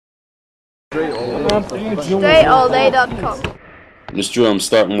DreAllDay.com. This drill, I'm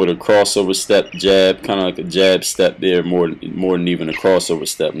starting with a crossover step jab, kind of like a jab step there, more than even a crossover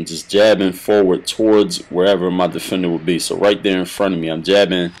step. I'm just jabbing forward towards wherever my defender will be. So right there in front of me, I'm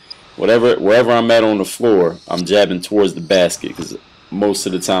jabbing wherever I'm at on the floor, I'm jabbing towards the basket, because most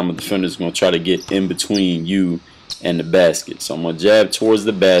of the time a defender is going to try to get in between you and the basket. So I'm going to jab towards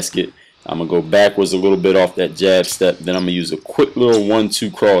the basket. I'm going to go backwards a little bit off that jab step. Then I'm going to use a quick little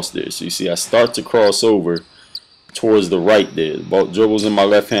 1-2 cross there. So you see I start to cross over towards the right there. The ball dribbles in my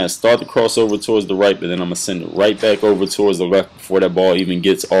left hand. Start to cross over towards the right, but then I'm going to send it right back over towards the left before that ball even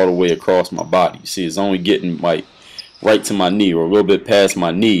gets all the way across my body. You see, it's only getting like right to my knee or a little bit past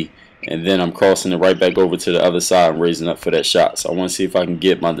my knee, and then I'm crossing it right back over to the other side and raising up for that shot. So I want to see if I can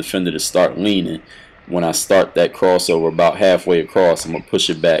get my defender to start leaning when I start that crossover about halfway across. I'm going to push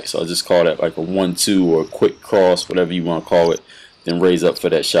it back. So I just call that like a 1-2 or a quick cross, whatever you want to call it. Then raise up for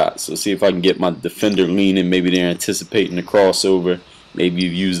that shot. So see if I can get my defender leaning. Maybe they're anticipating the crossover. Maybe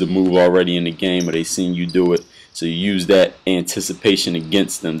you've used the move already in the game, or they've seen you do it. So you use that anticipation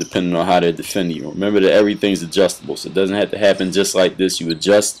against them, depending on how they're defending you. Remember that everything's adjustable, so it doesn't have to happen just like this. You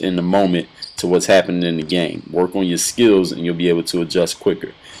adjust in the moment to what's happening in the game. Work on your skills, and you'll be able to adjust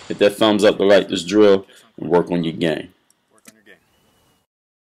quicker. Hit that thumbs up to like this drill, and work on your game.